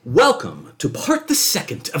Welcome to part the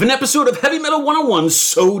second of an episode of Heavy Metal 101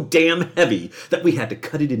 so damn heavy that we had to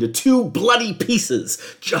cut it into two bloody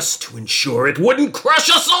pieces just to ensure it wouldn't crush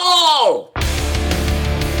us all!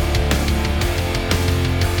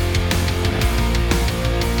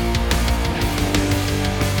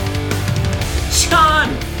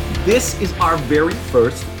 John, this is our very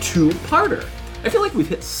first two-parter. I feel like we've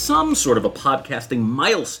hit some sort of a podcasting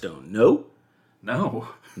milestone, no? No.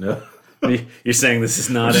 No? You're saying this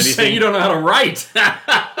is not anything? Saying you don't know how to write.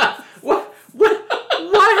 What?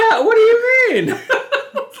 Why? What do you mean?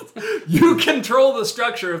 You control the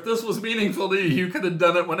structure. If this was meaningful to you, you could have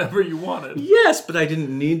done it whenever you wanted. Yes, but I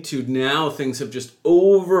didn't need to. Now things have just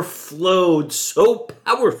overflowed so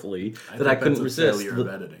powerfully that I couldn't resist. Failure of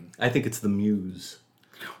editing. I think it's the muse.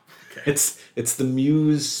 Okay. It's the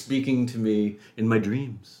muse speaking to me in my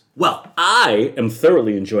dreams. Well, I am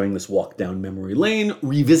thoroughly enjoying this walk down memory lane,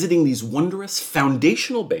 revisiting these wondrous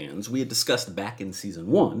foundational bands we had discussed back in Season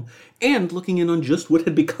 1, and looking in on just what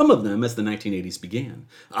had become of them as the 1980s began.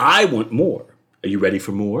 I want more. Are you ready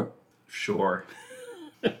for more? Sure.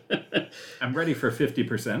 I'm ready for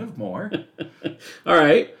 50% of more. All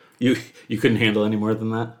right. You couldn't handle any more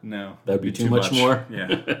than that? No. That would be too much more?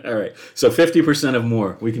 Yeah. All right. So 50% of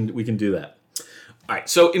more. We can do that. All right,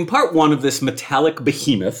 so in part one of this metallic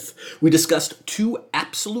behemoth, we discussed two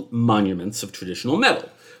absolute monuments of traditional metal,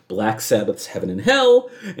 Black Sabbath's Heaven and Hell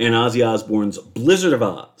and Ozzy Osbourne's Blizzard of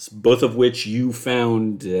Oz, both of which you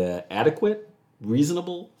found adequate,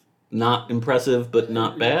 reasonable, not impressive, but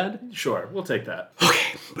not bad. Sure, we'll take that.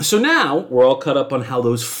 Okay, so now we're all caught up on how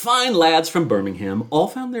those fine lads from Birmingham all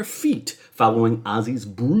found their feet following Ozzy's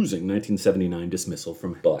bruising 1979 dismissal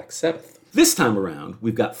from Black Sabbath. This time around,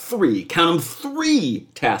 we've got three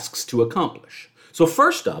tasks to accomplish. So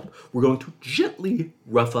first up, we're going to gently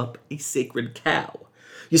rough up a sacred cow.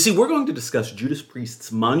 You see, we're going to discuss Judas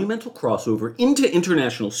Priest's monumental crossover into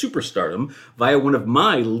international superstardom via one of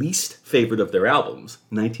my least favorite of their albums,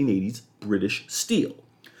 1980's British Steel.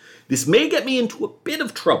 This may get me into a bit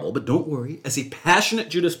of trouble, but don't worry. As a passionate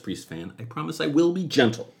Judas Priest fan, I promise I will be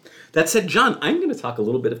gentle. That said, John, I'm going to talk a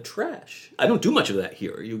little bit of trash. I don't do much of that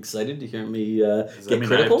here. Are you excited to hear me Does that mean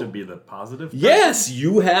critical? I have to be the positive person? Yes,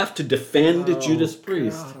 you have to defend Judas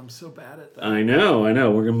Priest. God, I'm so bad at that. I know.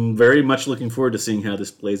 We're very much looking forward to seeing how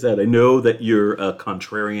this plays out. I know that you're a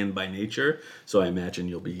contrarian by nature, so I imagine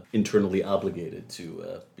you'll be internally obligated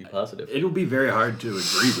to be positive. It'll be very hard to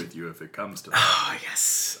agree with you if it comes to that. Oh,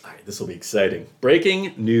 yes. All right, this will be exciting.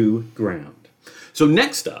 Breaking new ground. So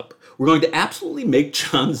next up, we're going to absolutely make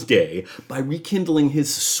John's day by rekindling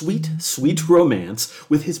his sweet, sweet romance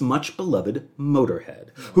with his much-beloved Motorhead,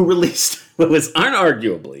 who released what was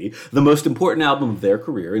unarguably the most important album of their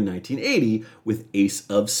career in 1980 with Ace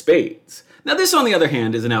of Spades. Now this, on the other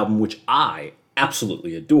hand, is an album which I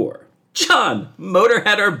absolutely adore. John,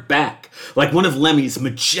 Motorhead are back. Like one of Lemmy's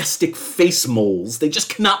majestic face moles, they just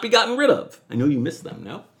cannot be gotten rid of. I know you miss them,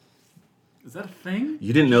 no? Is that a thing?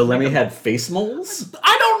 You didn't know Lemmy had face moles?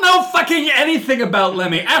 I don't know fucking anything about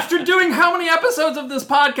Lemmy. After doing how many episodes of this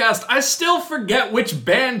podcast, I still forget which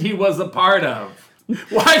band he was a part of.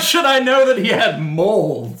 Why should I know that he had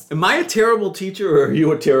moles? Am I a terrible teacher or are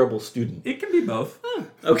you a terrible student? It can be both.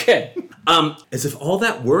 Okay. As if all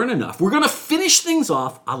that weren't enough, we're going to finish things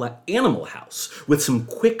off a la Animal House with some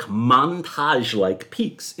quick montage-like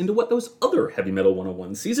peeks into what those other Heavy Metal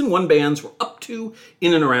 101 Season 1 bands were up to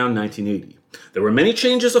in and around 1980. There were many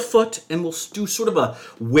changes afoot, and we'll do sort of a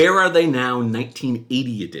Where Are They Now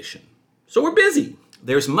 1980 edition. So we're busy.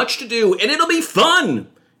 There's much to do, and it'll be fun!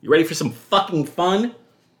 You ready for some fucking fun?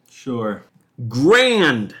 Sure.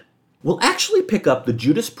 Grand! We'll actually pick up the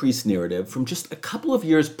Judas Priest narrative from just a couple of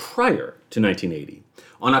years prior to 1980.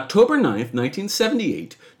 On October 9th,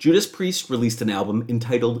 1978, Judas Priest released an album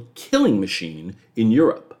entitled Killing Machine in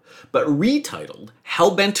Europe, but retitled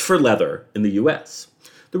Hellbent for Leather in the US.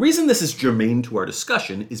 The reason this is germane to our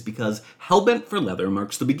discussion is because Hellbent for Leather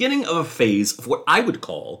marks the beginning of a phase of what I would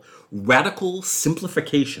call radical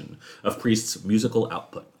simplification of Priest's musical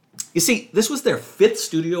output. You see, this was their fifth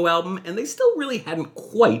studio album, and they still really hadn't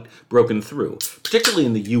quite broken through, particularly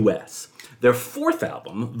in the US. Their fourth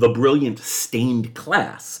album, The Brilliant Stained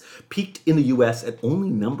Class, peaked in the US at only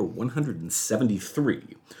number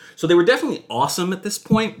 173. So they were definitely awesome at this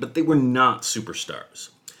point, but they were not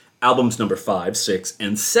superstars. Albums number 5, 6,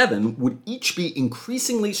 and 7 would each be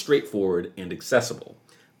increasingly straightforward and accessible.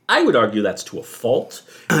 I would argue that's to a fault,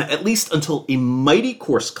 at least until a mighty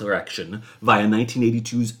course correction via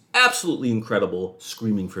 1982's absolutely incredible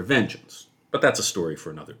Screaming for Vengeance. But that's a story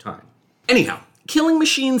for another time. Anyhow, Killing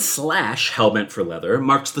Machine / Hellbent for Leather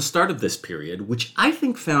marks the start of this period, which I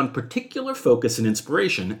think found particular focus and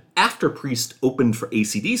inspiration after Priest opened for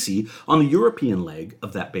AC/DC on the European leg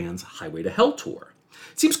of that band's Highway to Hell tour.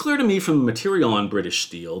 It seems clear to me from the material on British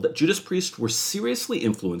Steel that Judas Priest were seriously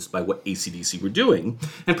influenced by what AC/DC were doing,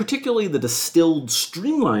 and particularly the distilled,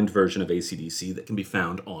 streamlined version of AC/DC that can be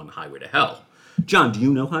found on Highway to Hell. John, do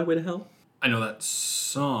you know Highway to Hell? I know that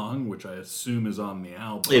song, which I assume is on the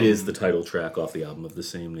album. It is the title track off the album of the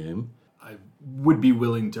same name. I would be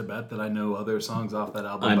willing to bet that I know other songs off that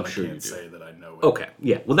album, I'm but sure I can't you do. say that I know it. Okay,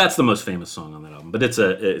 yeah. Well, that's the most famous song on that album, but it's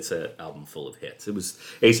an album full of hits. It was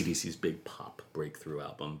AC/DC's big pop breakthrough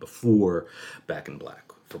album before Back in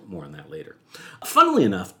Black. More on that later. Funnily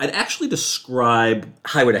enough, I'd actually describe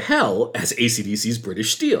Highway to Hell as AC/DC's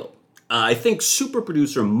British Steel. I think super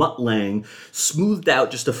producer Mutt Lange smoothed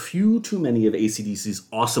out just a few too many of AC/DC's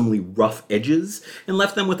awesomely rough edges and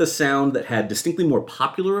left them with a sound that had distinctly more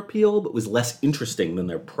popular appeal but was less interesting than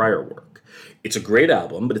their prior work. It's a great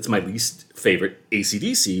album, but it's my least favorite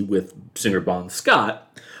AC/DC with singer Bon Scott.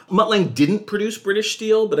 Mutt Lange didn't produce British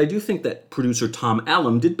Steel, but I do think that producer Tom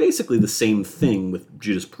Allom did basically the same thing with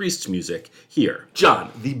Judas Priest's music here. John,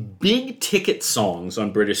 the big ticket songs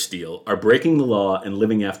on British Steel are Breaking the Law and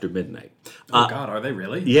Living After Midnight. Oh, God, are they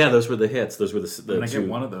really? Yeah, those were the hits. Those were the I two. get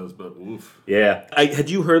one of those, but oof. Yeah. Had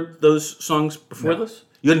you heard those songs before No. this?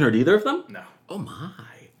 You hadn't heard either of them? No. Oh, my.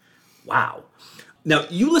 Wow. Now,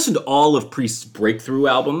 you listened to all of Priest's breakthrough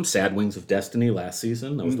album, Sad Wings of Destiny, last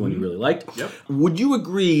season. That was the one you really liked. Yep. Would you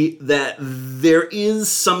agree that there is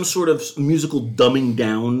some sort of musical dumbing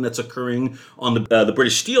down that's occurring on the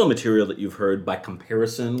British Steel material that you've heard by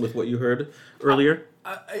comparison with what you heard earlier?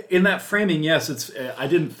 In that framing, yes. It's. I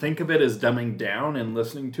didn't think of it as dumbing down and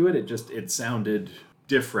listening to it. It sounded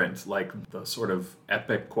different. Like the sort of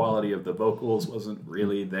epic quality of the vocals wasn't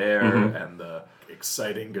really there, and the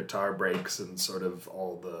exciting guitar breaks and sort of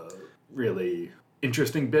all the really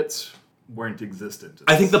interesting bits weren't existent.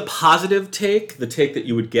 I think the positive take, the take that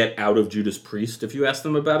you would get out of Judas Priest if you asked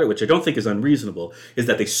them about it, which I don't think is unreasonable, is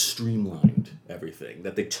that they streamlined everything.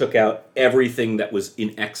 That they took out everything that was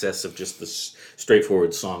in excess of just the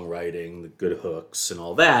straightforward songwriting, the good hooks, and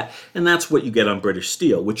all that. And that's what you get on British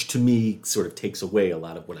Steel, which to me sort of takes away a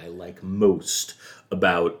lot of what I like most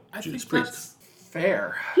about Judas Priest. That's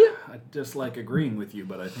fair. Yeah. I dislike agreeing with you,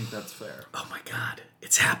 but I think that's fair. Oh my God,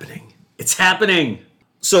 it's happening. It's happening.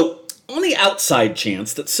 So, on the outside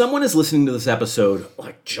chance that someone is listening to this episode,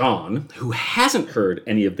 like John, who hasn't heard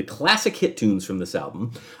any of the classic hit tunes from this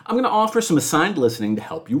album, I'm going to offer some assigned listening to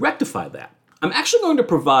help you rectify that. I'm actually going to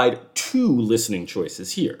provide 2 listening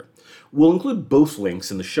choices here. We'll include both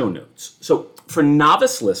links in the show notes. So, for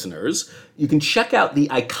novice listeners, you can check out the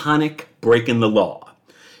iconic Breakin' the Law.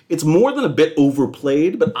 It's more than a bit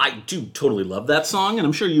overplayed, but I do totally love that song, and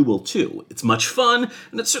I'm sure you will too. It's much fun,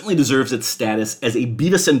 and it certainly deserves its status as a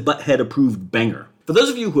Beavis and Butthead approved banger. For those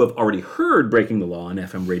of you who have already heard Breaking the Law on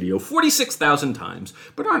FM radio 46,000 times,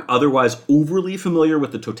 but aren't otherwise overly familiar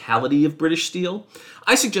with the totality of British Steel,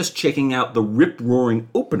 I suggest checking out the rip-roaring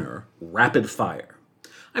opener, Rapid Fire.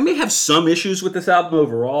 I may have some issues with this album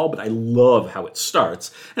overall, but I love how it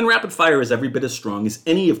starts, and Rapid Fire is every bit as strong as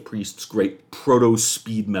any of Priest's great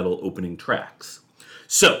proto-speed metal opening tracks.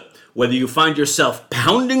 So, whether you find yourself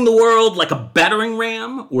pounding the world like a battering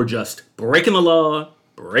ram, or just breaking the law,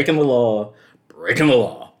 breaking the law, breaking the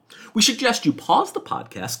law, we suggest you pause the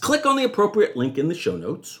podcast, click on the appropriate link in the show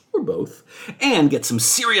notes, or both, and get some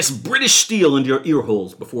serious British Steel into your ear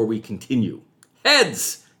holes before we continue.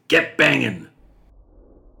 Heads, get banging!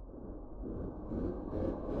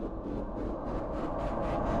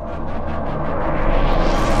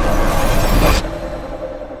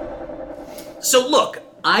 So look,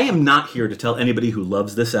 I am not here to tell anybody who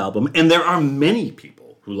loves this album, and there are many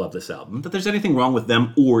people who love this album, that there's anything wrong with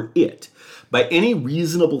them or it. By any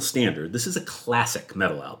reasonable standard, this is a classic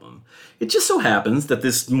metal album. It just so happens that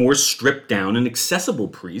this more stripped down and accessible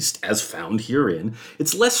Priest, as found herein,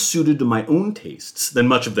 it's less suited to my own tastes than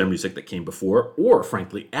much of their music that came before, or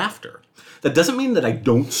frankly after. That doesn't mean that I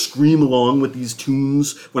don't scream along with these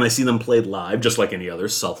tunes when I see them played live, just like any other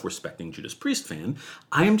self-respecting Judas Priest fan.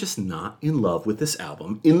 I am just not in love with this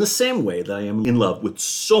album in the same way that I am in love with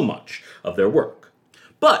so much of their work.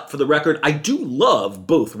 But, for the record, I do love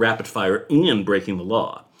both Rapid Fire and Breaking the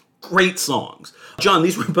Law. Great songs. John,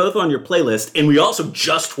 these were both on your playlist, and we also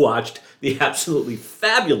just watched the absolutely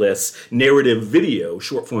fabulous narrative video,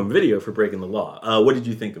 short-form video for Breaking the Law. What did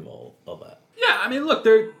you think of all that? Yeah, I mean, look,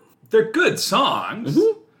 they're good songs.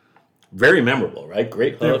 Mm-hmm. Very memorable, right?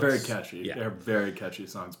 Great hooks. They're very catchy. Yeah. They're very catchy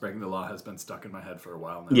songs. Breaking the Law has been stuck in my head for a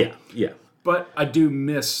while now. Yeah. But I do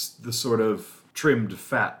miss the sort of trimmed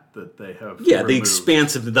fat that they have Yeah, removed. the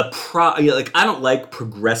expansive, I don't like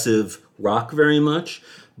progressive rock very much,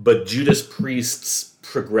 but Judas Priest's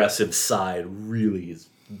progressive side really is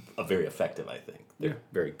very effective, I think. They're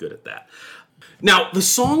very good at that. Now, the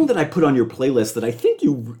song that I put on your playlist that I think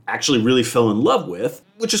you actually really fell in love with,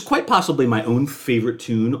 which is quite possibly my own favorite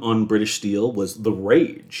tune on British Steel, was The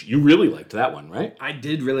Rage. You really liked that one, right? I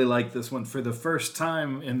did really like this one. For the first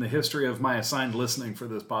time in the history of my assigned listening for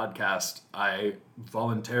this podcast, I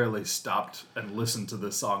voluntarily stopped and listened to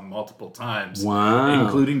this song multiple times. Wow.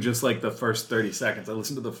 Including just like the first 30 seconds. I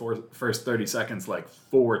listened to the first 30 seconds like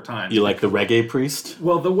 4 times. You like the Reggae Priest?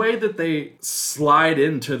 Well, the way that they slide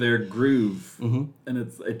into their groove, and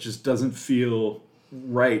it just doesn't feel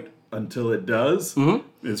right until it does,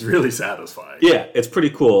 is really satisfying. Yeah, it's pretty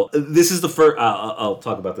cool. This is the first, I'll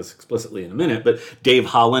talk about this explicitly in a minute, but Dave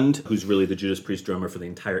Holland, who's really the Judas Priest drummer for the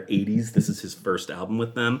entire 80s, this is his first album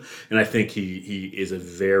with them, and I think he is a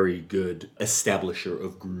very good establisher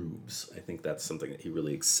of grooves. I think that's something that he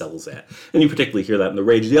really excels at. And you particularly hear that in The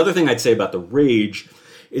Rage. The other thing I'd say about The Rage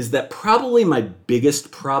is that probably my biggest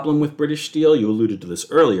problem with British Steel, you alluded to this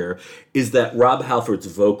earlier, is that Rob Halford's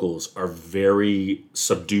vocals are very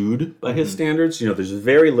subdued by his standards. You know, there's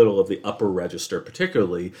very little of the upper register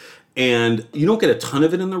particularly, and you don't get a ton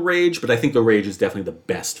of it in The Rage, but I think The Rage is definitely the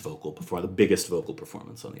biggest vocal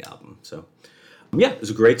performance on the album. So yeah,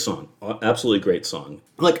 it's a great song. Absolutely great song.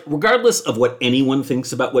 Like, regardless of what anyone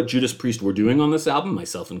thinks about what Judas Priest were doing on this album,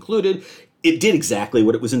 myself included, it did exactly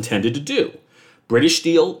what it was intended to do. British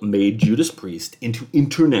Steel made Judas Priest into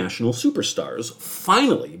international superstars,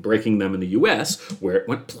 finally breaking them in the US, where it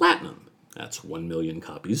went platinum. That's 1 million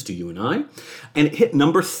copies to you and I. And it hit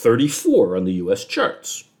number 34 on the US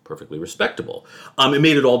charts. Perfectly respectable. It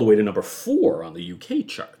made it all the way to number 4 on the UK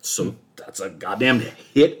charts. So that's a goddamn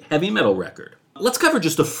hit heavy metal record. Let's cover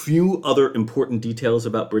just a few other important details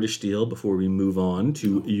about British Steel before we move on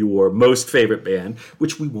to your most favorite band,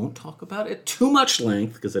 which we won't talk about at too much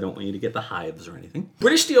length because I don't want you to get the hives or anything.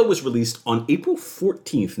 British Steel was released on April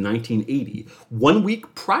 14th, 1980, 1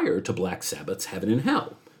 week prior to Black Sabbath's Heaven and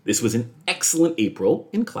Hell. This was an excellent April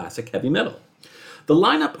in classic heavy metal. The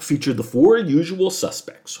lineup featured the 4 usual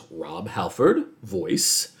suspects: Rob Halford,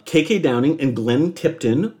 voice, K.K. Downing and Glenn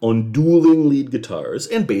Tipton on dueling lead guitars,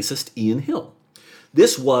 and bassist Ian Hill.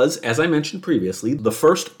 This was, as I mentioned previously, the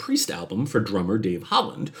first Priest album for drummer Dave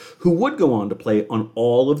Holland, who would go on to play on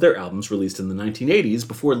all of their albums released in the 1980s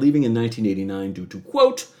before leaving in 1989 due to,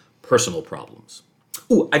 quote, personal problems.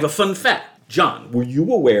 Ooh, I have a fun fact. John, were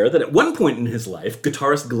you aware that at one point in his life,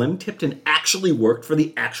 guitarist Glenn Tipton actually worked for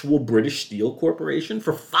the actual British Steel Corporation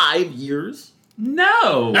for 5 years?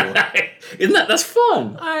 No! That's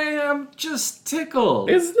fun. I am just tickled.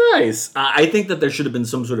 It's nice. I think that there should have been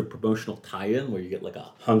some sort of promotional tie-in where you get like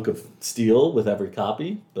a hunk of steel with every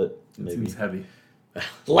copy, but maybe... Seems heavy.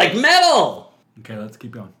 Like metal! Okay, let's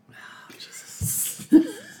keep going.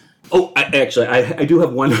 Oh, I do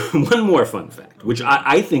have one more fun fact, which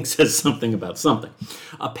I think says something about something.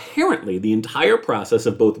 Apparently, the entire process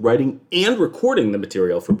of both writing and recording the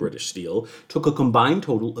material for British Steel took a combined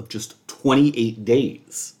total of just 28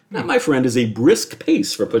 days. That, my friend, is a brisk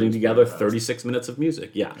pace for putting together 36 minutes of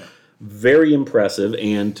music. Yeah. Very impressive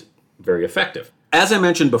and very effective. As I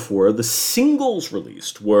mentioned before, the singles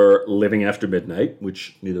released were Living After Midnight,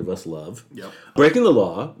 which neither of us love. Yep. Breaking the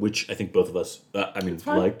Law, which I think both of us,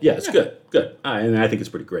 like. Yeah, it's good. And I think it's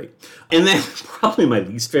pretty great. And then probably my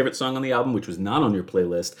least favorite song on the album, which was not on your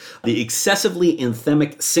playlist, the excessively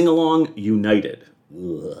anthemic sing-along United.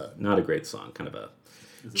 Ugh, not a great song, kind of a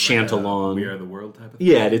chant-along. We Are the World type of thing?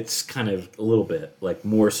 Yeah, it's kind of a little bit, like,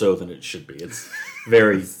 more so than it should be. It's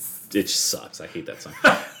very, it just sucks. I hate that song.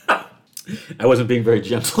 I wasn't being very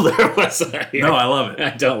gentle there, was I? No, I love it.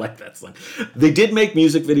 I don't like that song. They did make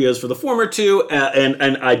music videos for the former two,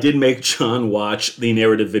 and I did make John watch the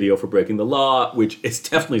narrative video for Breaking the Law, which is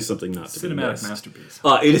definitely something not to be missed. Cinematic masterpiece.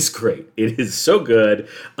 It is great. It is so good.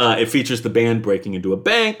 It features the band breaking into a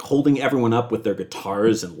bank, holding everyone up with their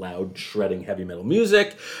guitars and loud, shredding heavy metal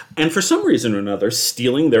music, and for some reason or another,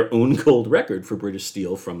 stealing their own gold record for British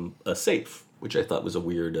Steel from a safe, which I thought was a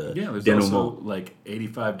weird there's denouement. also like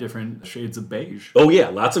 85 different shades of beige. Oh yeah,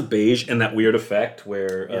 lots of beige and that weird effect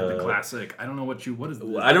where The classic. I don't know what is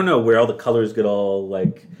this? I don't know where all the colors get all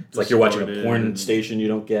like it's like you're watching a Distorted. porn station you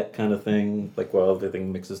don't get kind of thing, like where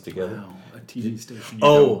everything mixes together. Wow, a TV station you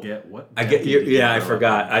Oh, don't get. What? I get decade yeah, I did you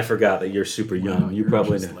forgot. I forgot that you're super young. Wow, you you're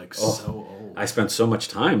probably just, know. like so old. I spent so much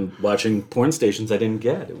time watching porn stations I didn't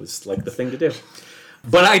get. It was like the thing to do.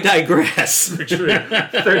 But I digress. Picturing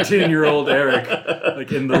 13-year-old Eric,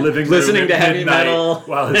 like in the living room, Listening to at heavy midnight metal.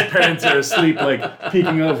 while his parents are asleep, like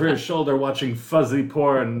peeking over his shoulder, watching fuzzy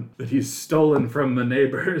porn that he's stolen from the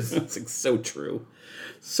neighbors. That's so true.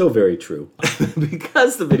 So very true.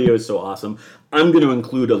 Because the video is so awesome, I'm going to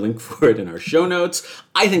include a link for it in our show notes.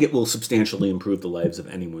 I think it will substantially improve the lives of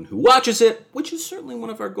anyone who watches it, which is certainly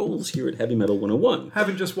one of our goals here at Heavy Metal 101.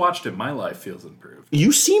 Having just watched it, my life feels improved.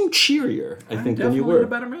 You seem cheerier, I think, than you definitely were. in a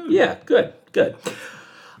better mood. Yeah, good.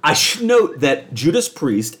 I should note that Judas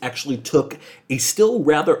Priest actually took a still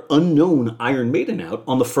rather unknown Iron Maiden out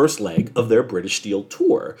on the first leg of their British Steel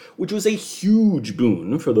tour, which was a huge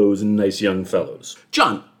boon for those nice young fellows.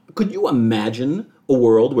 John, could you imagine a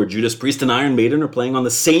world where Judas Priest and Iron Maiden are playing on the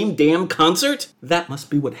same damn concert? That must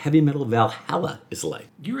be what Heavy Metal Valhalla is like.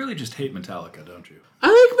 You really just hate Metallica, don't you? I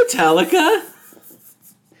like Metallica.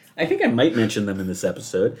 I think I might mention them in this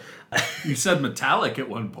episode. You said Metallic at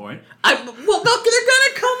one point. Well, they're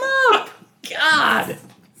gonna come up. God.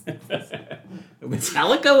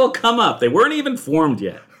 Metallica will come up. They weren't even formed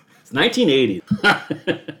yet. It's 1980.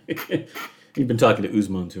 You've been talking to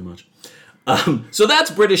Uzman too much. So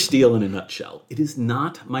that's British Steel in a nutshell. It is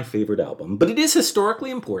not my favorite album, but it is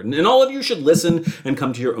historically important, and all of you should listen and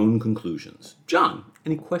come to your own conclusions. John,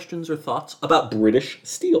 any questions or thoughts about British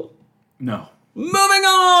Steel? No. Moving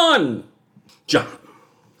on! John,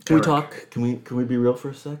 can we Eric. talk? Can we be real for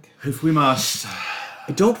a sec? If we must.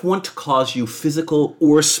 I don't want to cause you physical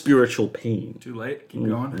or spiritual pain. Too late. Keep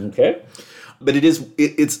going. Okay. But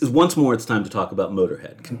it's once more it's time to talk about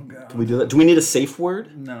Motorhead. Can we do that? Do we need a safe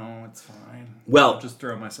word? No, it's fine. Well, I'll just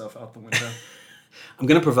throw myself out the window. I'm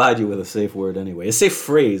going to provide you with a safe word anyway. A safe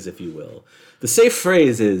phrase, if you will. The safe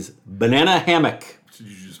phrase is banana hammock. Did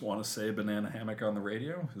you just want to say banana hammock on the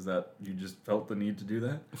radio? Is that you just felt the need to do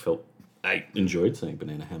that? I enjoyed saying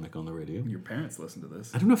banana hammock on the radio. Your parents listen to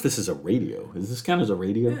this. I don't know if this is a radio. Is this count as a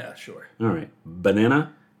radio? Yeah, sure. All right.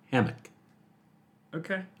 Banana hammock.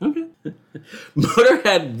 Okay. Okay.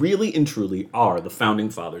 Motorhead really and truly are the founding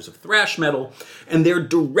fathers of thrash metal, and their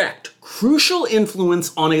direct, crucial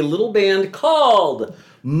influence on a little band called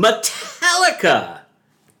Metallica.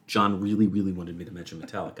 John really, really wanted me to mention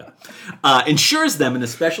Metallica. Ensures them an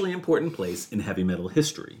especially important place in heavy metal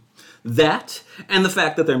history. That, and the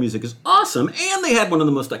fact that their music is awesome, and they had one of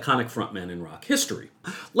the most iconic frontmen in rock history.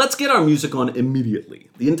 Let's get our music on immediately.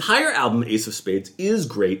 The entire album, Ace of Spades, is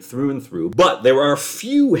great through and through, but there are a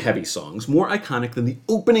few heavy songs more iconic than the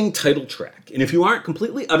opening title track, and if you aren't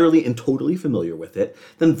completely, utterly, and totally familiar with it,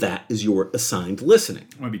 then that is your assigned listening.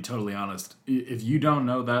 I'm going to be totally honest. If you don't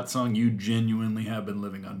know that song, you genuinely have been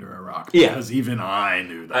living under a rock. Yeah. Because even I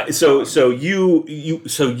knew that. So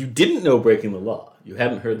you didn't know Breaking the Law. You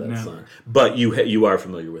hadn't heard that song, but you were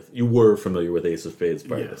familiar with Ace of Spades.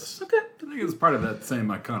 Part of this. Okay. I think it's part of that same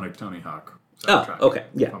iconic Tony Hawk Oh, soundtrack. okay,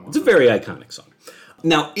 yeah, it's a very iconic song.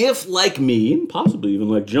 Now, if like me, and possibly even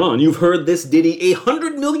like John, you've heard this ditty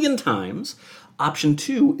 100 million times, option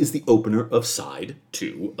 2 is the opener of side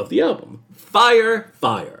 2 of the album, Fire,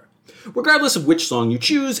 Fire. Regardless of which song you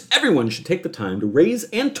choose, everyone should take the time to raise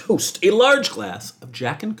and toast a large glass of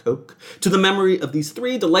Jack and Coke to the memory of these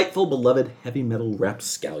 3 delightful, beloved heavy metal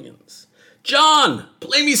rapscallions. John,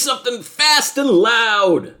 play me something fast and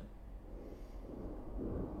loud!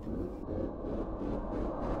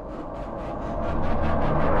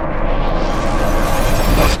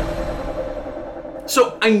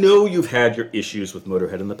 So, I know you've had your issues with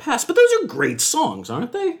Motorhead in the past, but those are great songs,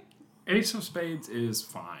 aren't they? Ace of Spades is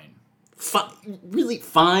fine. Really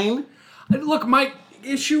fine? And look, my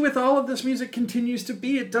issue with all of this music continues to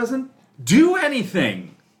be it doesn't do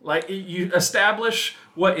anything. Like, you establish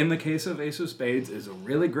what, in the case of Ace of Spades, is a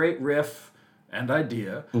really great riff and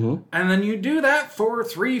idea, and then you do that for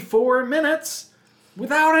 3-4 minutes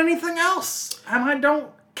without anything else, and I don't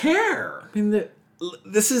care. I mean,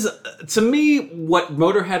 this is, to me, what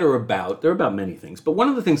Motorhead are about. They're about many things, but one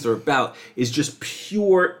of the things they're about is just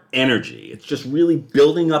pure energy. It's just really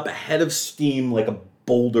building up a head of steam like a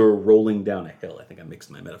boulder rolling down a hill. I think I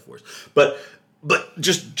mixed my metaphors. But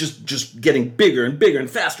just getting bigger and bigger and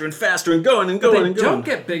faster and going and going and going. They don't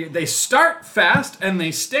get bigger. They start fast and they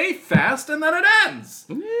stay fast, and then it ends.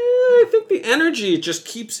 Yeah, I think the energy just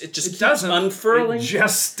keeps unfurling. It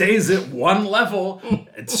just stays at one level.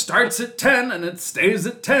 It starts at 10 and it stays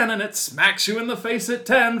at 10 and it smacks you in the face at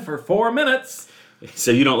 10 for 4 minutes. So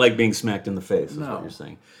you don't like being smacked in the face, is No. what you're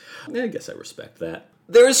saying. Yeah, I guess I respect that.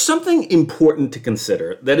 There is something important to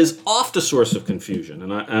consider that is oft a source of confusion,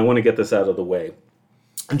 and I want to get this out of the way.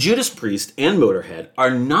 Judas Priest and Motorhead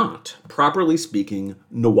are not, properly speaking,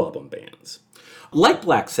 Nawabum bands. Like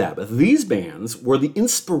Black Sabbath, these bands were the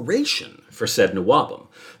inspiration for for said new album.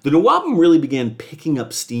 The new album really began picking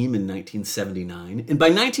up steam in 1979, and by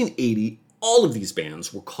 1980, all of these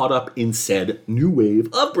bands were caught up in said new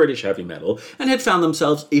wave of British heavy metal and had found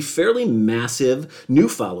themselves a fairly massive new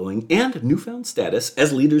following and newfound status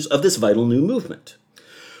as leaders of this vital new movement.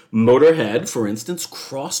 Motorhead, for instance,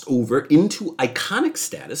 crossed over into iconic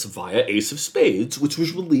status via Ace of Spades, which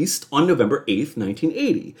was released on November 8th,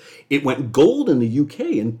 1980. It went gold in the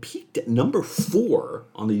UK and peaked at number 4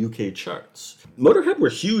 on the UK charts. Motorhead were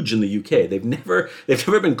huge in the UK. They've never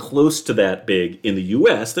been close to that big in the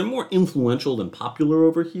US. They're more influential than popular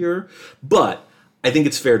over here, but I think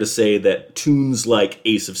it's fair to say that tunes like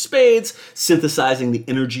Ace of Spades, synthesizing the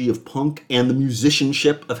energy of punk and the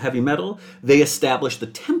musicianship of heavy metal, they established the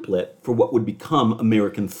template for what would become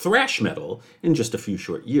American thrash metal in just a few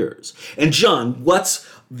short years. And John, what's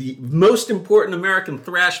the most important American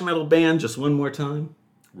thrash metal band, just one more time?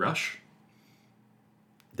 Rush?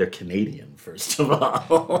 They're Canadian, first of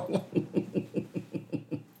all.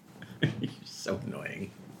 You're so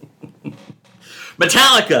annoying.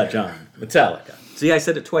 Metallica, John. Metallica. See, I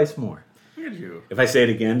said it twice more. Look at you. If I say it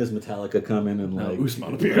again, does Metallica come in and like...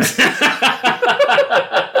 Usman appears.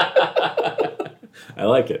 I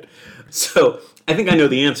like it. So, I think I know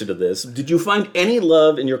the answer to this. Did you find any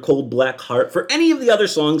love in your cold black heart for any of the other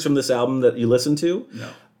songs from this album that you listened to?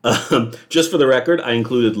 No. Just for the record, I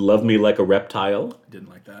included Love Me Like a Reptile. Didn't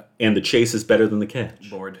like that. And The Chase is Better Than the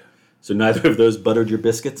Catch. Bored. So neither of those buttered your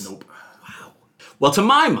biscuits? Nope. Wow. Well, to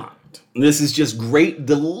my mind, this is just great,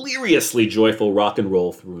 deliriously joyful rock and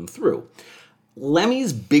roll through and through.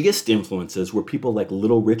 Lemmy's biggest influences were people like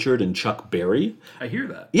Little Richard and Chuck Berry. I hear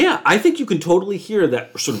that. Yeah, I think you can totally hear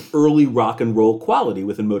that sort of early rock and roll quality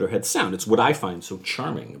within Motorhead's sound. It's what I find so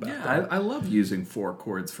charming about Yeah, that. I love using 4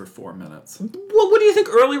 chords for 4 minutes. Well, what do you think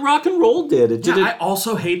early rock and roll did? I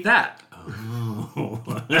also hate that. Oh.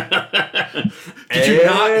 Did you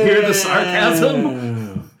not hear the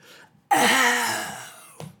sarcasm?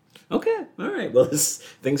 Okay, all right. Well,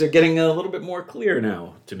 things are getting a little bit more clear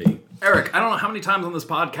now to me. Eric, I don't know how many times on this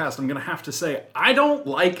podcast I'm going to have to say, I don't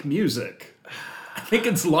like music. I think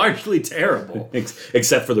it's largely terrible.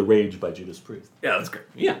 Except for The Rage by Judas Priest. Yeah, that's great.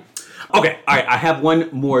 Yeah. Okay, all right. I have one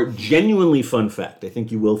more genuinely fun fact. I think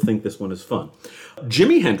you will think this one is fun.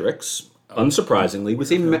 Jimi Hendrix, unsurprisingly,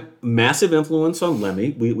 was a massive influence on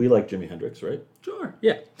Lemmy. We like Jimi Hendrix, right? Sure.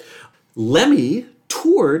 Yeah. Lemmy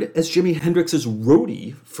toured as Jimi Hendrix's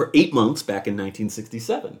roadie for 8 months back in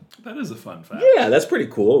 1967. That is a fun fact. Yeah, that's pretty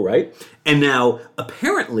cool, right? And now,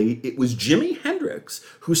 apparently, it was Jimi Hendrix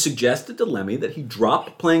who suggested to Lemmy that he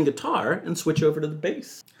drop playing guitar and switch over to the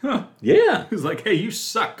bass. Huh. Yeah. He's like, hey, you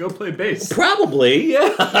suck. Go play bass. Probably,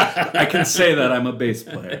 yeah. I can say that I'm a bass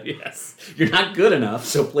player. Yes. You're not good enough,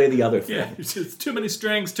 so play the other thing. Yeah, it's too many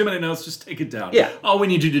strings, too many notes, just take it down. Yeah. All we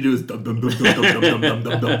need you to do is dum dum dum dum dum dum dum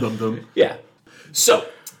dum dum dum dum. Yeah. So,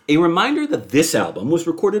 a reminder that this album was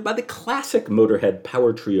recorded by the classic Motorhead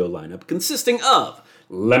power trio lineup consisting of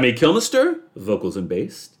Lemmy Kilmister, vocals and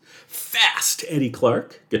bass, Fast Eddie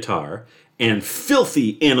Clarke, guitar, and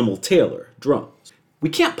Filthy Animal Taylor, drums. We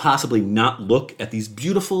can't possibly not look at these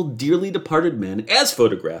beautiful, dearly departed men as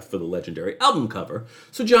photographed for the legendary album cover.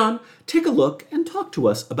 So, John, take a look and talk to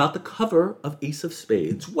us about the cover of Ace of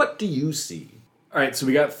Spades. What do you see? All right, so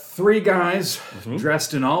we got 3 guys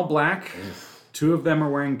dressed in all black. 2 of them are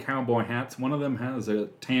wearing cowboy hats. One of them has a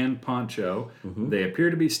tan poncho. They appear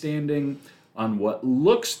to be standing on what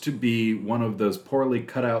looks to be one of those poorly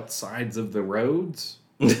cut out sides of the roads.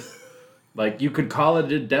 Like, you could call it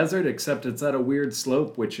a desert, except it's at a weird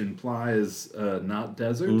slope, which implies not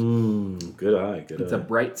desert. Good eye, good It's eye. a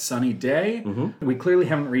bright, sunny day. We clearly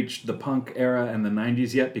haven't reached the punk era and the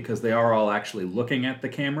 90s yet, because they are all actually looking at the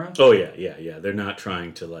camera. Oh, yeah. They're not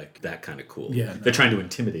trying to, like, that kind of cool. Yeah, no. They're trying to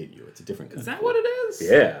intimidate you. It's a different kind Is of that cool. what it is?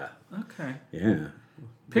 Yeah. Okay. Yeah.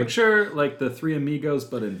 Picture, like, the 3 amigos,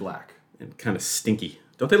 but in black. And kind of stinky.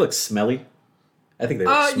 Don't they look smelly? I think they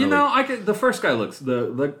look smelly. You know, the first guy looks,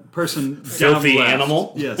 the person Filthy down left,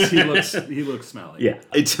 animal? Yes, he looks smelly. Yeah.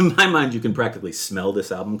 To my mind, you can practically smell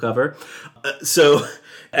this album cover. So,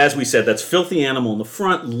 as we said, that's Filthy Animal in the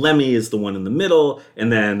front, Lemmy is the one in the middle, and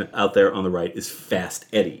then out there on the right is Fast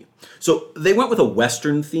Eddie. So they went with a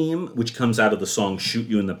Western theme, which comes out of the song Shoot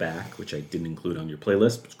You in the Back, which I didn't include on your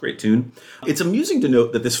playlist. It's a great tune. It's amusing to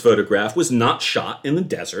note that this photograph was not shot in the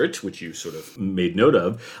desert, which you sort of made note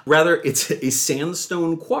of. Rather, it's a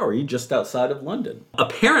sandstone quarry just outside of London.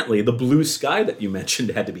 Apparently, the blue sky that you mentioned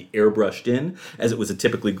had to be airbrushed in, as it was a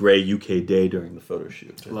typically gray UK day during the photo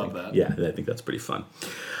shoot. Love that. Yeah, I think that's pretty fun.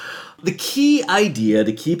 The key idea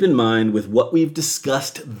to keep in mind with what we've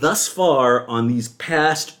discussed thus far on these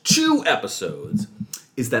past 2 episodes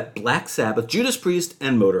is that Black Sabbath, Judas Priest,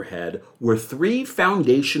 and Motorhead were three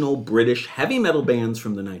foundational British heavy metal bands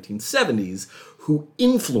from the 1970s who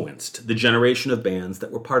influenced the generation of bands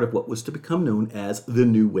that were part of what was to become known as the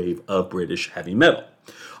new wave of British heavy metal.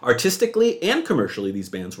 Artistically and commercially, these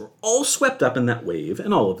bands were all swept up in that wave,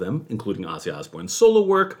 and all of them, including Ozzy Osbourne's solo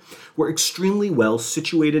work, were extremely well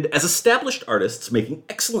situated as established artists making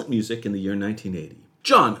excellent music in the year 1980.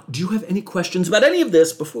 John, do you have any questions about any of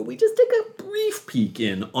this before we just take a brief peek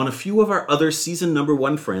in on a few of our other season number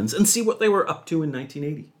 1 friends and see what they were up to in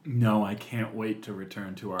 1980? No, I can't wait to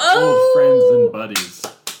return to our old friends and buddies.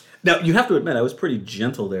 Now, you have to admit, I was pretty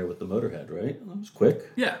gentle there with the Motorhead, right? That was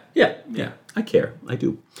quick. Yeah. Yeah. I care. I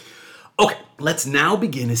do. Okay, let's now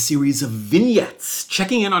begin a series of vignettes,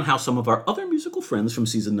 checking in on how some of our other musical friends from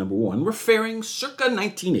season number 1 were faring circa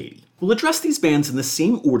 1980. We'll address these bands in the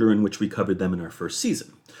same order in which we covered them in our first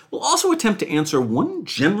season. We'll also attempt to answer one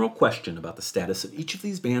general question about the status of each of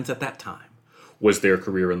these bands at that time. Was their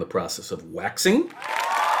career in the process of waxing?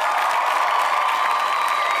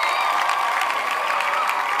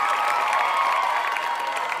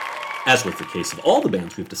 As was the case of all the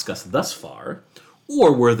bands we've discussed thus far,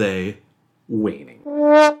 or were they waning?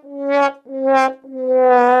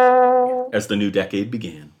 As the new decade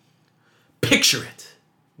began. Picture it.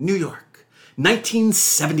 New York,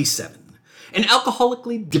 1977. An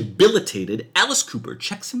alcoholically debilitated Alice Cooper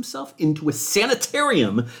checks himself into a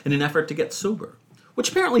sanitarium in an effort to get sober, which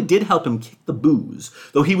apparently did help him kick the booze,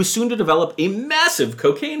 though he was soon to develop a massive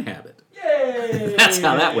cocaine habit. Yay! That's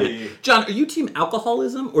how that went. John, are you team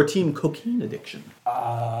alcoholism or team cocaine addiction?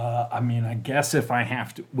 I guess if I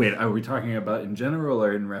have to... Wait, are we talking about in general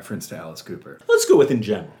or in reference to Alice Cooper? Let's go with in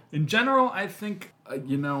general. In general, I think,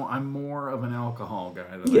 I'm more of an alcohol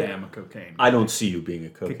guy than I am a cocaine guy. I don't see you being a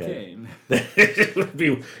cocaine.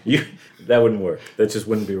 Cocaine. That wouldn't work. That just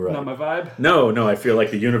wouldn't be right. Not my vibe? No, I feel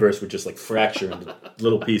like the universe would just fracture into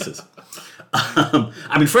little pieces.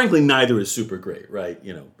 Frankly, neither is super great, right?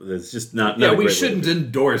 It's just not. Yeah, not a we great shouldn't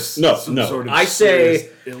endorse No. sort of I say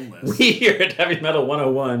illness. we here at Heavy Metal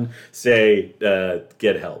 101 say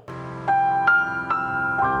get help.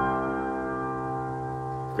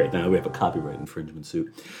 Great, now we have a copyright infringement suit.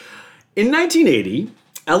 In 1980,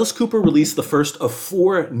 Alice Cooper released the first of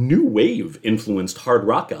 4 new wave-influenced hard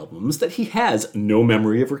rock albums that he has no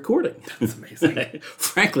memory of recording. That's amazing.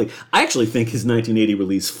 Frankly, I actually think his 1980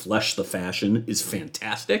 release, Flesh the Fashion, is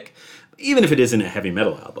fantastic, even if it isn't a heavy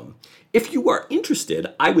metal album. If you are interested,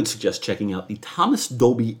 I would suggest checking out the Thomas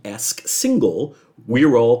Dolby-esque single,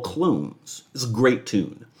 We're All Clones. It's a great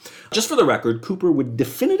tune. Just for the record, Cooper would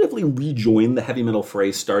definitively rejoin the heavy metal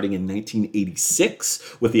fray starting in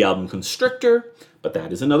 1986 with the album Constrictor, but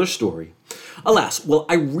that is another story. Alas, while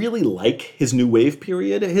I really like his new wave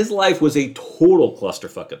period, his life was a total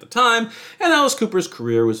clusterfuck at the time, and Alice Cooper's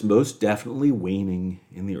career was most definitely waning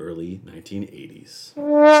in the early 1980s.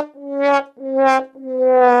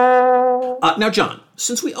 Now, John,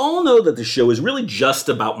 since we all know that the show is really just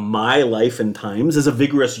about my life and times as a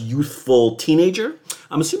vigorous, youthful teenager,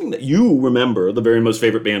 I'm assuming that you remember the very most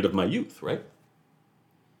favorite band of my youth, right?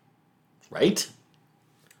 Right?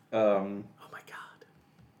 Oh my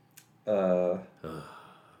God.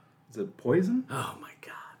 Is it Poison? Oh my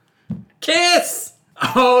God. Kiss!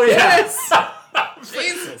 Oh, Yes!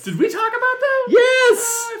 Jesus. Did we talk about that? Yes!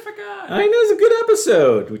 Oh, I forgot. I know, it's a good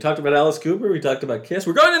episode. We talked about Alice Cooper, we talked about Kiss.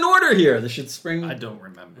 We're going in order here. This should spring... I don't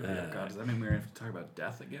remember. Oh, God, does that mean we're going to have to talk about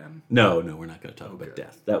death again? No, we're not going to talk about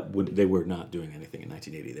death. They were not doing anything in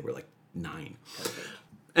 1980. They were 9. Perfect.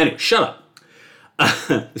 Anyway, shut up.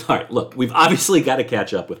 All right, look, we've obviously got to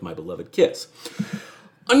catch up with my beloved Kiss.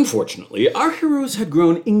 Unfortunately, our heroes had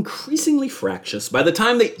grown increasingly fractious by the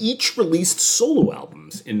time they each released solo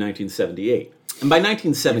albums in 1978. And by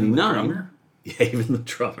 1979... Even the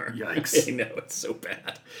drummer. Yikes. I know, it's so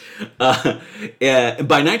bad. By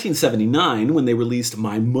 1979, when they released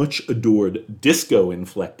my much-adored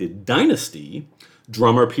disco-inflected Dynasty,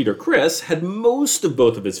 drummer Peter Criss had most of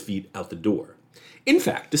both of his feet out the door. In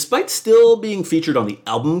fact, despite still being featured on the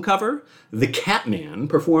album cover, the Catman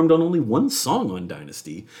performed on only one song on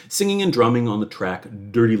Dynasty, singing and drumming on the track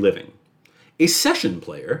Dirty Living. A session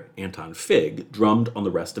player, Anton Fig, drummed on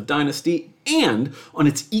the rest of Dynasty and on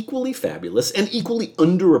its equally fabulous and equally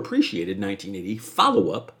underappreciated 1980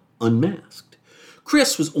 follow-up, Unmasked.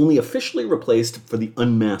 Criss was only officially replaced for the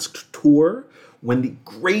Unmasked tour when the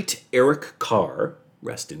great Eric Carr,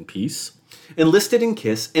 rest in peace, enlisted in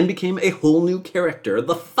Kiss and became a whole new character,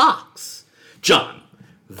 the Fox. John,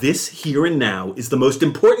 this here and now is the most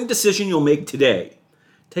important decision you'll make today.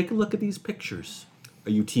 Take a look at these pictures.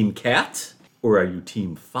 Are you Team Cat or are you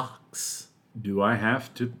Team Fox? Do I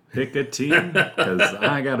have to pick a team? Because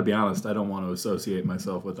I got to be honest, I don't want to associate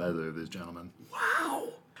myself with either of these gentlemen. Wow.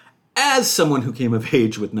 As someone who came of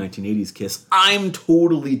age with 1980s Kiss, I'm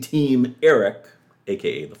totally Team Eric,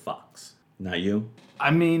 a.k.a. the Fox. Not you?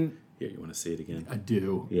 I mean... Here, you want to say it again? I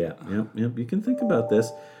do. Yeah, yep. You can think about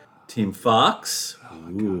this. Team Fox.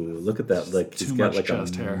 Ooh, look at that. Like he's got like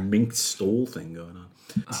a mink stole thing going on.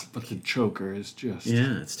 But the choker is just...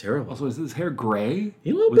 Yeah, it's terrible. Also, is his hair gray?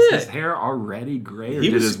 A little bit. Was his hair already gray? Or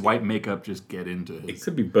did his white makeup just get into his... It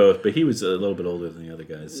could be both, but he was a little bit older than the other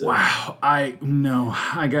guys. So. Wow. I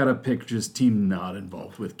gotta pick just team not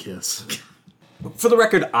involved with Kiss. For the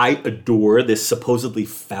record, I adore this supposedly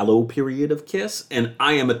fallow period of Kiss, and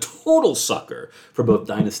I am a total sucker for both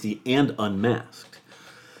Dynasty and Unmasked.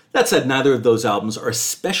 That said, neither of those albums are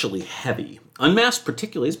especially heavy. Unmasked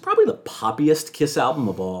particularly is probably the poppiest Kiss album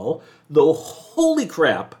of all, though holy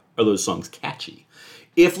crap are those songs catchy.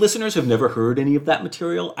 If listeners have never heard any of that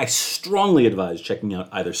material, I strongly advise checking out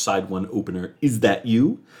either Side 1 opener Is That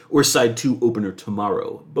You? Or Side 2 opener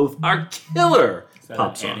Tomorrow. Both are killer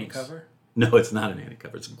pop songs. Annie cover? No, it's not an Annie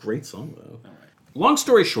cover. It's a great song, though. All right. Long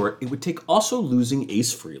story short, it would take also losing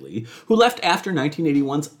Ace Frehley, who left after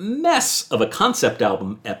 1981's mess of a concept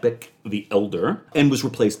album epic, The Elder, and was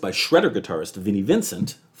replaced by Shredder guitarist Vinnie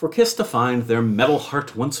Vincent, for Kiss to find their metal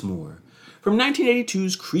heart once more. From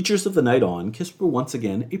 1982's Creatures of the Night on, Kiss were once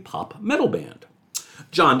again a pop metal band.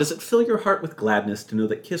 John, does it fill your heart with gladness to know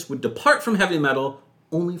that Kiss would depart from heavy metal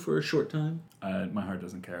only for a short time? My heart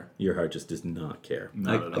doesn't care. Your heart just does not care.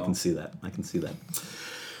 Not at all. I can see that.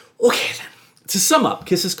 Okay, then. To sum up,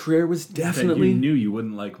 Kiss's career was definitely... You knew you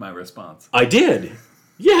wouldn't like my response. I did.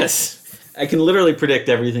 Yes. I can literally predict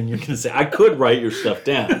everything you're going to say. I could write your stuff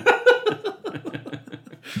down.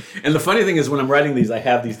 And the funny thing is, when I'm writing these, I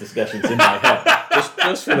have these discussions in my head.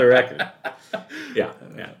 Just for the record. Yeah.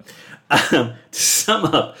 To sum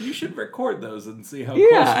up... You should record those and see how close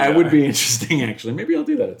you are. It would be interesting, actually. Maybe I'll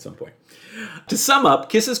do that at some point. To sum up,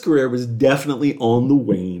 Kiss's career was definitely on the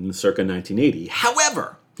wane circa 1980.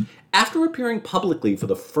 However, after appearing publicly for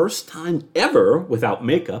the first time ever without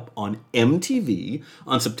makeup on MTV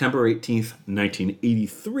on September 18th,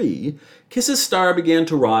 1983, Kiss's star began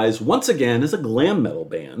to rise once again as a glam metal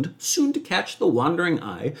band, soon to catch the wandering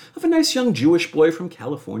eye of a nice young Jewish boy from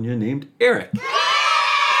California named Eric.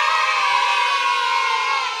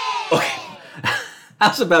 Okay.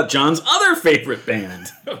 How's about John's other favorite band?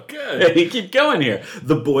 Okay. Hey, keep going here.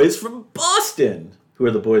 The Boys from Boston. Who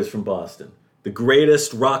are the Boys from Boston? The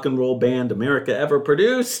greatest rock and roll band America ever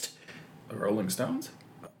produced. The Rolling Stones?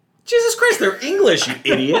 Jesus Christ, they're English, you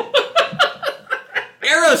idiot.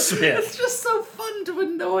 Aerosmith. It's just so fun to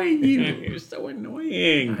annoy you. You're so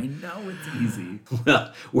annoying. I know it's easy.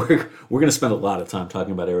 Well, we're going to spend a lot of time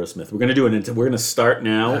talking about Aerosmith. We're going to do it. We're going to start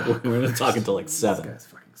now. We're going to talk until like 7. These guys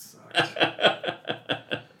fucking suck.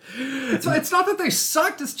 It's not that they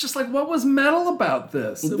sucked. It's just like, what was metal about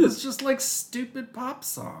this? It was just like stupid pop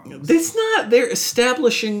songs. It's not. They're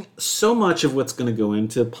establishing so much of what's going to go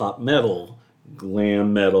into pop metal,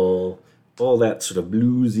 glam metal, all that sort of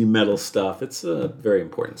bluesy metal stuff. It's very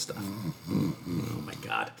important stuff. Oh my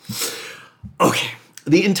God. Okay.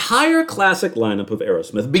 The entire classic lineup of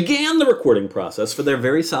Aerosmith began the recording process for their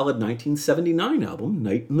very solid 1979 album,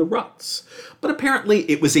 Night in the Ruts. But apparently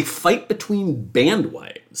it was a fight between band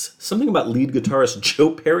wives, something about lead guitarist Joe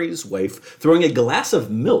Perry's wife throwing a glass of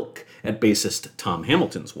milk at bassist Tom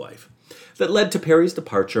Hamilton's wife, that led to Perry's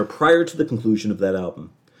departure prior to the conclusion of that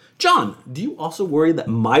album. John, do you also worry that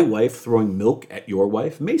my wife throwing milk at your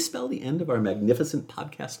wife may spell the end of our magnificent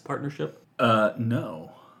podcast partnership?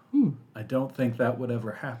 No. I don't think that would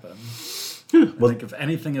ever happen. I think if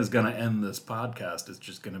anything is going to end this podcast, it's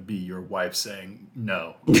just going to be your wife saying,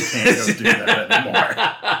 no, you can't go do that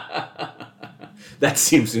anymore. That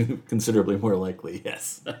seems considerably more likely,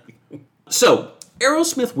 yes. So,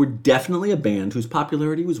 Aerosmith were definitely a band whose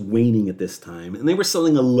popularity was waning at this time, and they were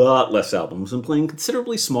selling a lot less albums and playing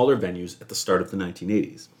considerably smaller venues at the start of the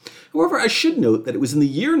 1980s. However, I should note that it was in the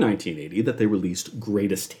year 1980 that they released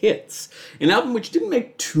Greatest Hits, an album which didn't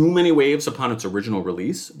make too many waves upon its original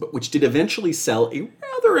release, but which did eventually sell a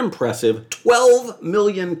rather impressive 12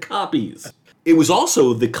 million copies. It was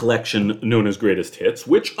also the collection known as Greatest Hits,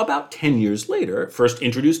 which about 10 years later first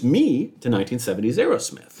introduced me to 1970s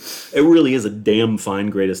Aerosmith. It really is a damn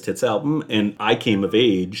fine Greatest Hits album, and I came of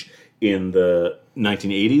age in the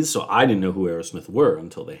 1980s, so I didn't know who Aerosmith were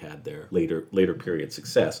until they had their later period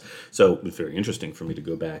success. So it was very interesting for me to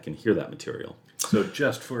go back and hear that material. So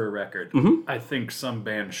just for a record, I think some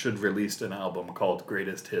band should release an album called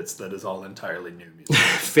Greatest Hits that is all entirely new music.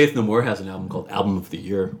 Faith No More has an album called Album of the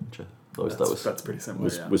Year, which I always thought That's pretty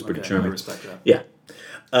similar. was pretty I charming. respect that. Yeah.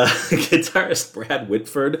 Guitarist Brad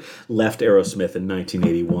Whitford left Aerosmith in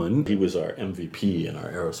 1981. He was our MVP in our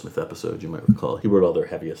Aerosmith episode, you might recall. He wrote all their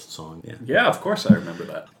heaviest songs. Yeah. Yeah, of course I remember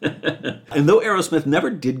that. And though Aerosmith never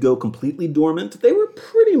did go completely dormant, they were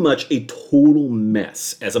pretty much a total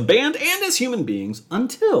mess as a band and as human beings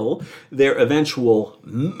until their eventual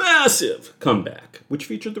massive comeback, which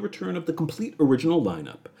featured the return of the complete original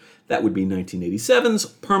lineup. That would be 1987's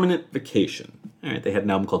Permanent Vacation. All right, they had an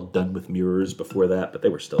album called Done with Mirrors before that, but they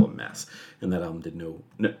were still a mess. And that album did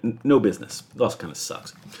no business. It also kind of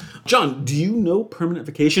sucks. John, do you know Permanent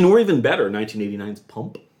Vacation, or even better, 1989's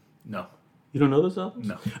Pump? No. You don't know those albums?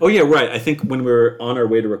 No. Oh, yeah, right. I think when we were on our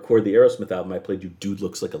way to record the Aerosmith album, I played you Dude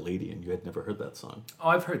Looks Like a Lady, and you had never heard that song. Oh,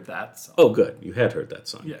 I've heard that song. Oh, good. You had heard that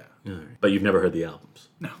song. Yeah. All right. But you've never heard the albums.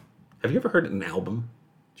 No. Have you ever heard an album?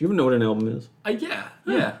 Do you even know what an album is? Yeah,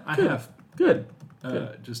 I good. have. Good.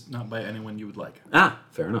 Just not by anyone you would like. Ah,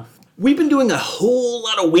 fair enough. We've been doing a whole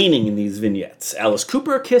lot of waning in these vignettes. Alice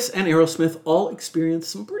Cooper, Kiss, and Aerosmith all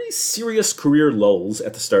experienced some pretty serious career lulls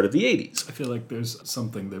at the start of the 80s. I feel like there's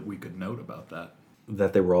something that we could note about that.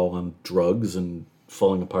 That they were all on drugs and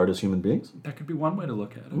falling apart as human beings? That could be one way to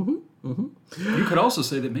look at it. You could also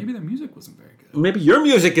say that maybe their music wasn't very good. Maybe your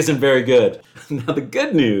music isn't very good. Now, the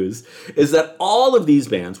good news is that all of these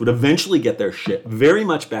bands would eventually get their shit very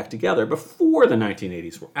much back together before the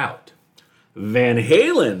 1980s were out. Van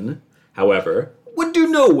Halen, however, would do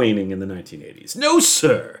no waning in the 1980s. No,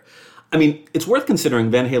 sir. I mean, it's worth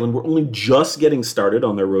considering Van Halen were only just getting started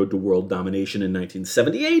on their road to world domination in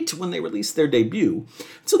 1978 when they released their debut,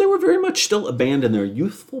 so they were very much still a band in their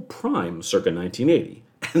youthful prime circa 1980.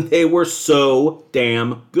 And they were so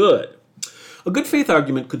damn good. A good faith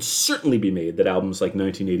argument could certainly be made that albums like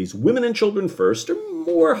 1980's Women and Children First are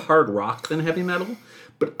more hard rock than heavy metal,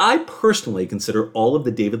 but I personally consider all of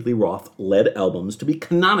the David Lee Roth-led albums to be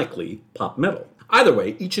canonically pop metal. Either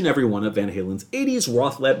way, each and every one of Van Halen's 80s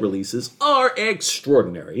Roth-led releases are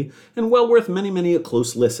extraordinary and well worth many a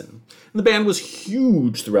close listen. And the band was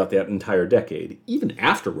huge throughout that entire decade, even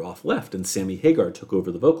after Roth left and Sammy Hagar took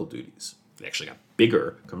over the vocal duties. It actually got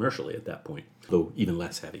bigger commercially at that point, though even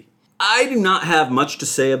less heavy. I do not have much to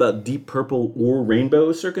say about Deep Purple or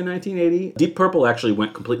Rainbow circa 1980. Deep Purple actually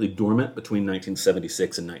went completely dormant between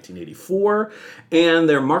 1976 and 1984, and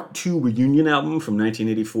their Mark II reunion album from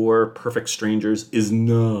 1984, Perfect Strangers, is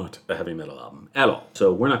not a heavy metal album at all.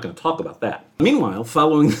 So we're not going to talk about that. Meanwhile,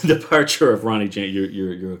 following the departure of Ronnie James,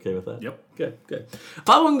 you're okay with that? Yep. Good.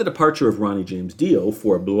 Following the departure of Ronnie James Dio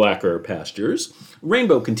for blacker pastures,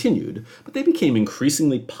 Rainbow continued, but they became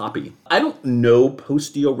increasingly poppy. I don't know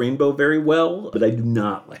post-Dio Rainbow very well, but I do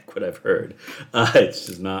not like what I've heard. It's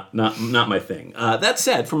just not my thing. That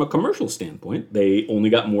said, from a commercial standpoint, they only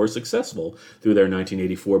got more successful through their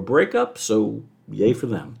 1984 breakup, so yay for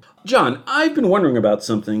them. John, I've been wondering about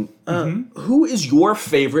something. Who is your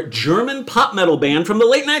favorite German pop metal band from the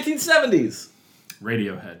late 1970s?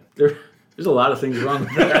 Radiohead. There's a lot of things wrong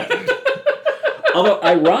with that. Although,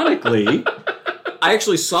 ironically, I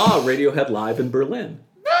actually saw Radiohead live in Berlin.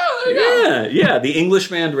 Yeah, the English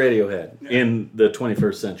band Radiohead in the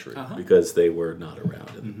 21st century because they were not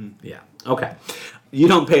around. Yeah, okay. You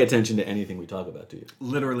don't pay attention to anything we talk about, do you?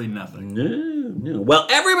 Literally nothing. No. Well,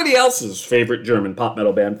 everybody else's favorite German pop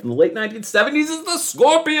metal band from the late 1970s is the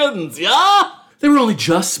Scorpions, yeah? They were only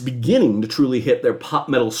just beginning to truly hit their pop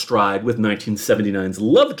metal stride with 1979's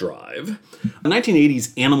Love Drive. The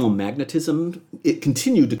 1980s Animal Magnetism, it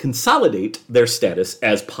continued to consolidate their status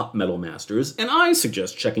as pop metal masters, and I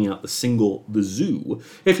suggest checking out the single The Zoo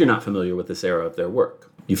if you're not familiar with this era of their work.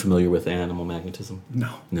 You familiar with Animal Magnetism?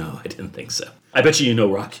 No. No, I didn't think so. I bet you know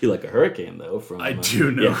Rock You Like a Hurricane, though. From I do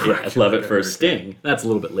know Rock Love at First Sting. That's a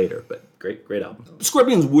little bit later, but great album.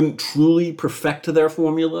 Scorpions wouldn't truly perfect their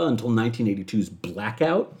formula until 1982's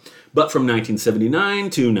Blackout, but from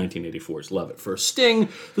 1979 to 1984's Love at First Sting,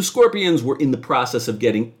 the Scorpions were in the process of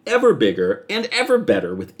getting ever bigger and ever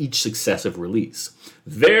better with each successive release.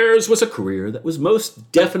 Theirs was a career that was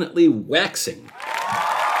most definitely waxing.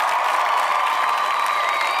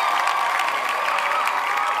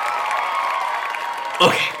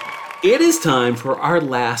 Okay, it is time for our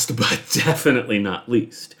last but definitely not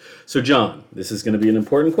least. So John, this is going to be an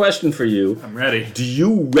important question for you. I'm ready. Do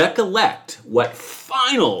you recollect what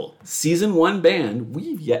final Season 1 band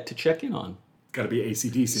we've yet to check in on? Gotta be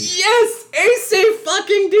AC/DC. Yes!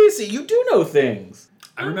 AC-fucking-DC! You do know things!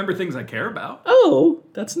 I remember things I care about. Oh,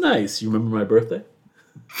 that's nice. You remember my birthday?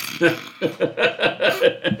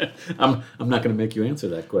 I'm not going to make you answer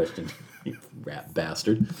that question, you rat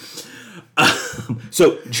bastard.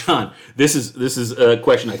 So, John, this is a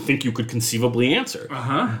question I think you could conceivably answer.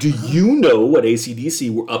 Do you know what AC/DC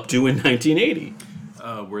were up to in 1980?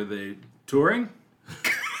 Were they touring?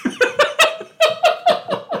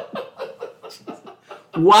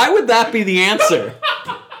 Why would that be the answer?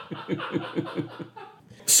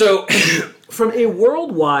 So, from a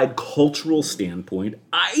worldwide cultural standpoint,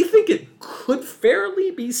 I think it could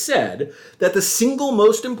fairly be said that the single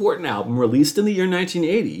most important album released in the year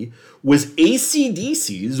 1980 was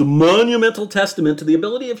AC/DC's monumental testament to the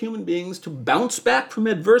ability of human beings to bounce back from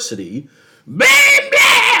adversity, Back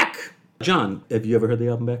Black! John, have you ever heard the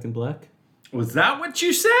album Back in Black? Was that what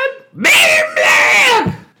you said? Back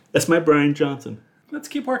Black! That's my Brian Johnson. Let's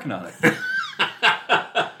keep working on it.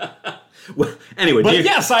 Well, anyway, but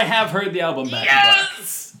yes, I have heard the album Back in Black.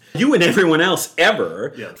 You and everyone else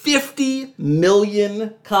ever. Yes. 50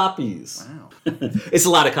 million copies. Wow. It's a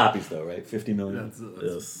lot of copies, though, right? 50 million.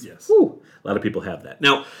 Yes. Whew. A lot of people have that.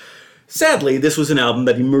 Now, sadly, this was an album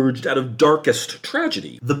that emerged out of darkest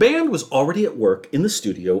tragedy. The band was already at work in the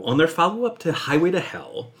studio on their follow-up to Highway to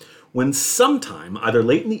Hell when sometime, either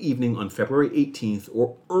late in the evening on February 18th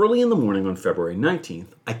or early in the morning on February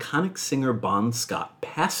 19th, iconic singer Bon Scott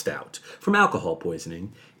passed out from alcohol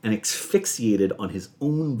poisoning and asphyxiated on his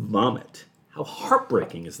own vomit. How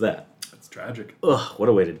heartbreaking is that? That's tragic. Ugh, what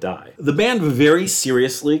a way to die. The band very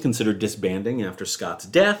seriously considered disbanding after Scott's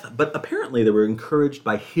death, but apparently they were encouraged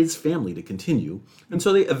by his family to continue, and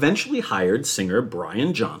so they eventually hired singer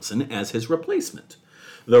Brian Johnson as his replacement.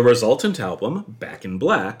 The resultant album, Back in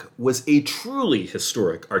Black, was a truly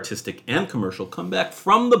historic artistic and commercial comeback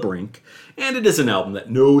from the brink, and it is an album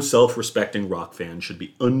that no self-respecting rock fan should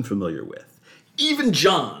be unfamiliar with. Even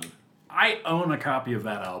John. I own a copy of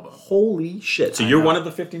that album. Holy shit. So you're one of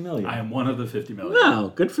the 50 million. I am one of the 50 million.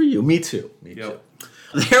 Wow, good for you. Me too. Me too.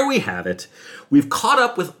 There we have it. We've caught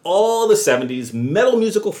up with all the 70s metal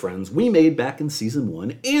musical friends we made back in season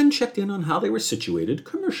 1 and checked in on how they were situated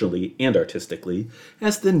commercially and artistically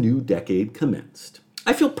as the new decade commenced.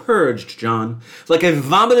 I feel purged, John. It's like I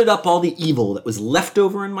vomited up all the evil that was left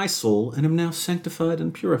over in my soul and am now sanctified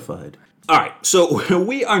and purified. All right, so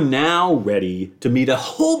we are now ready to meet a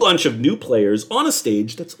whole bunch of new players on a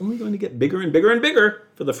stage that's only going to get bigger and bigger and bigger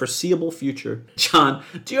for the foreseeable future. John,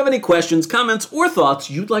 do you have any questions, comments, or thoughts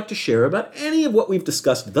you'd like to share about any of what we've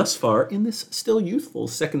discussed thus far in this still youthful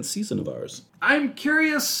second season of ours? I'm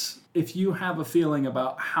curious if you have a feeling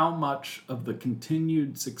about how much of the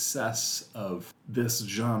continued success of this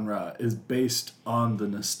genre is based on the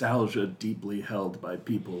nostalgia deeply held by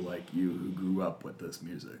people like you who grew up with this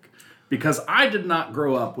music. Because I did not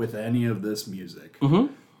grow up with any of this music.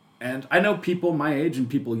 Mm-hmm. And I know people my age and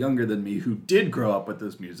people younger than me who did grow up with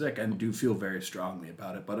this music and do feel very strongly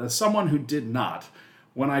about it. But as someone who did not,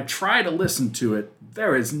 when I try to listen to it,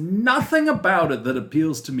 there is nothing about it that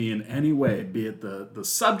appeals to me in any way, be it the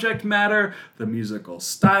subject matter, the musical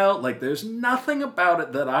style. Like, there's nothing about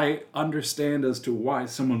it that I understand as to why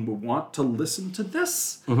someone would want to listen to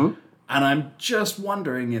this. Mm-hmm. And I'm just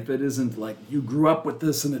wondering if it isn't like you grew up with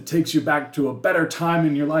this and it takes you back to a better time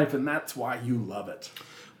in your life and that's why you love it.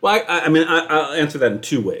 Well, I'll answer that in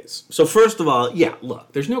two ways. So first of all, yeah,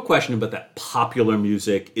 look, there's no question about that popular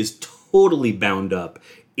music is totally bound up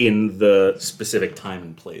in the specific time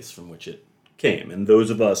and place from which it came. And those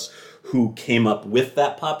of us who came up with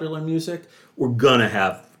that popular music, we're gonna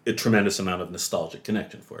have a tremendous amount of nostalgic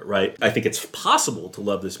connection for it, right? I think it's possible to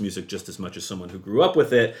love this music just as much as someone who grew up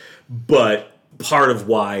with it, but part of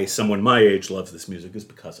why someone my age loves this music is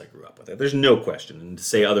because I grew up with it. There's no question, and to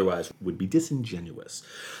say otherwise would be disingenuous.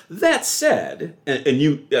 That said, and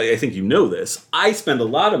I think you know this, I spend a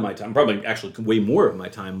lot of my time, probably actually way more of my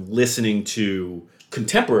time, listening to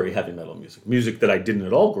contemporary heavy metal music that I didn't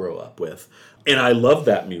at all grow up with, and I love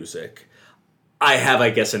that music. I have, I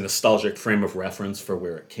guess, a nostalgic frame of reference for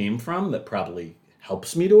where it came from that probably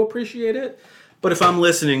helps me to appreciate it. But if I'm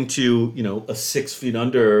listening to, a 6 Feet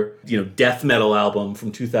Under, death metal album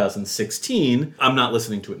from 2016, I'm not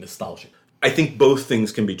listening to it nostalgic. I think both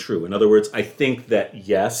things can be true. In other words, I think that,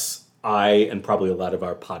 yes, I and probably a lot of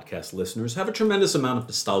our podcast listeners have a tremendous amount of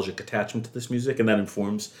nostalgic attachment to this music, and that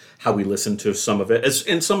informs how we listen to some of it.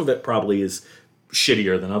 And some of it probably is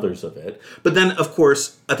shittier than others of it. But then, of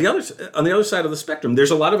course, on the other side of the spectrum,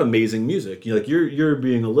 there's a lot of amazing music. You're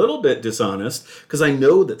being a little bit dishonest, because I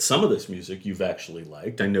know that some of this music you've actually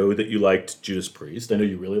liked. I know that you liked Judas Priest. I know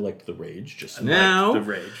you really liked The Rage just now. The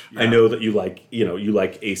Rage. Yeah. I know that you like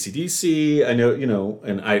AC/DC. I know,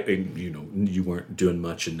 you weren't doing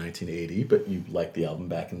much in 1980, but you liked the album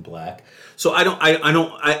Back in Black. So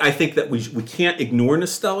I think that we can't ignore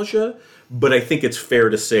nostalgia. But I think it's fair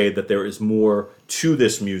to say that there is more to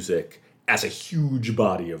this music as a huge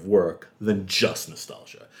body of work than just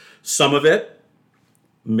nostalgia. Some of it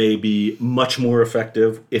may be much more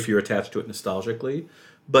effective if you're attached to it nostalgically,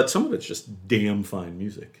 but some of it's just damn fine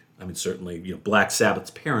music. I mean, certainly, Black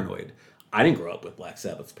Sabbath's Paranoid. I didn't grow up with Black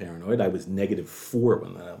Sabbath's Paranoid. I was -4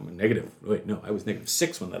 when that album. I was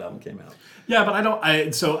 -6 when that album came out. Yeah, but I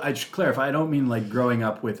should clarify. I don't mean like growing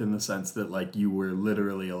up with in the sense that like you were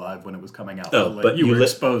literally alive when it was coming out. But you were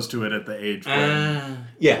exposed to it at the age when.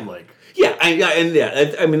 Yeah.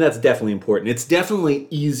 I mean, that's definitely important. It's definitely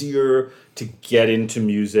easier to get into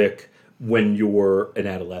music when you're an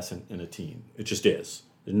adolescent and a teen. It just is.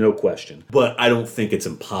 There's no question. But I don't think it's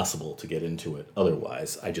impossible to get into it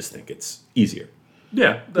otherwise. I just think it's easier.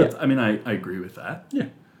 Yeah. I mean, I agree with that. Yeah.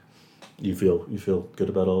 You feel good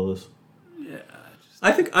about all this? Yeah.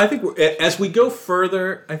 I think as we go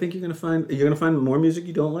further, I think you're gonna find more music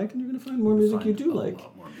you don't like, and you're gonna find more music you do like.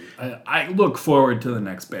 I look forward to the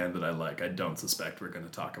next band that I like. I don't suspect we're going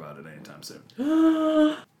to talk about it anytime soon.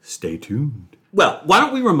 Stay tuned. Well, why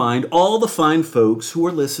don't we remind all the fine folks who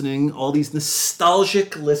are listening, all these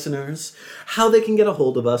nostalgic listeners, how they can get a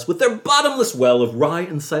hold of us with their bottomless well of wry,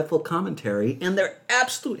 insightful commentary and their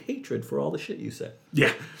absolute hatred for all the shit you say.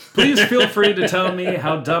 Yeah. Please feel free to tell me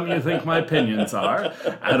how dumb you think my opinions are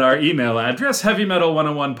at our email address,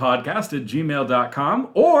 heavymetal101podcast@gmail.com,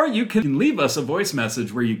 or you can leave us a voice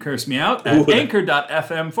message where you curse me out at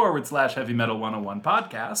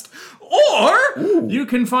anchor.fm/heavymetal101podcast, or you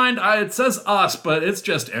can find, it says us, but it's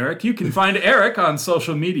just Eric. You can find Eric on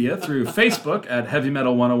social media through Facebook at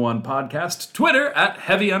heavymetal101podcast, Twitter at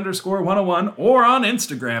heavy_101, or on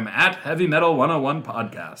Instagram at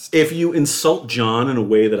heavymetal101podcast. If you insult John in a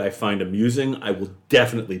way that I find amusing, I will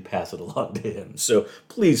definitely pass it along to him. So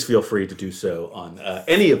please feel free to do so on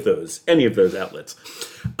any of those outlets.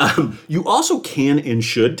 You also can and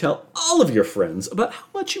should tell all of your friends about how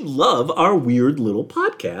much you love our weird little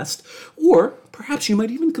podcast, or perhaps you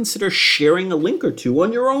might even consider sharing a link or two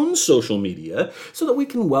on your own social media so that we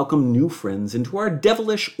can welcome new friends into our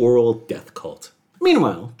devilish oral death cult.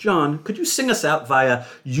 Meanwhile, John, could you sing us out via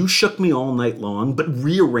You Shook Me All Night Long, but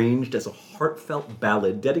rearranged as a heartfelt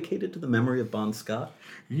ballad dedicated to the memory of Bon Scott?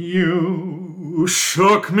 You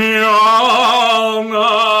shook me all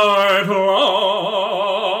night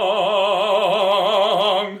long.